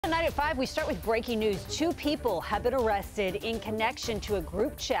Tonight at 5, we start with breaking news. 2 people have been arrested in connection to a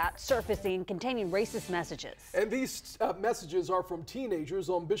group chat surfacing containing racist messages. And these messages are from teenagers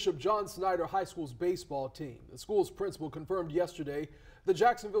on Bishop Snyder High School's baseball team. The school's principal confirmed yesterday the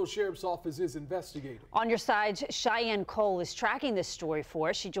Jacksonville Sheriff's Office is investigating. On your side, Cheyenne Cole is tracking this story for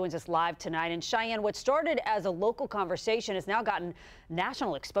us. She joins us live tonight. And Cheyenne, what started as a local conversation has now gotten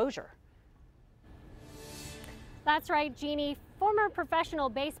national exposure. That's right, Jeannie. Former professional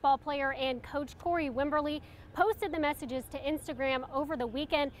baseball player and coach Corey Wimberly posted the messages to Instagram over the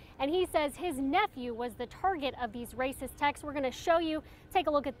weekend, and he says his nephew was the target of these racist texts. We're going to show you. Take a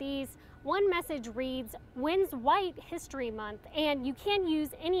look at these. One message reads, "When's White History Month?" And you can use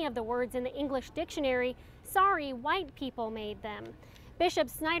any of the words in the English dictionary. Sorry, white people made them. Bishop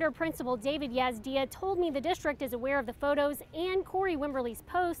Snyder principal David Yazdia told me the district is aware of the photos and Corey Wimberly's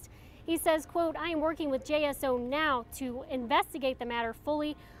post. He says, quote, "I am working with JSO now to investigate the matter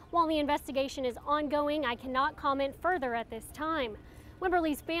fully. While the investigation is ongoing, I cannot comment further at this time."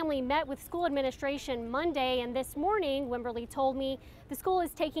 Wimberly's family met with school administration Monday, and this morning, Wimberly told me the school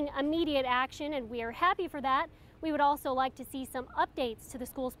is taking immediate action, and we are happy for that. We would also like to see some updates to the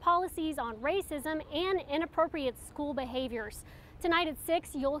school's policies on racism and inappropriate school behaviors. Tonight at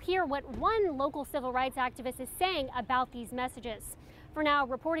 6, you'll hear what one local civil rights activist is saying about these messages. For now,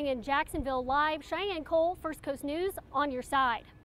 reporting in Jacksonville Live, Cheyenne Cole, First Coast News, on your side.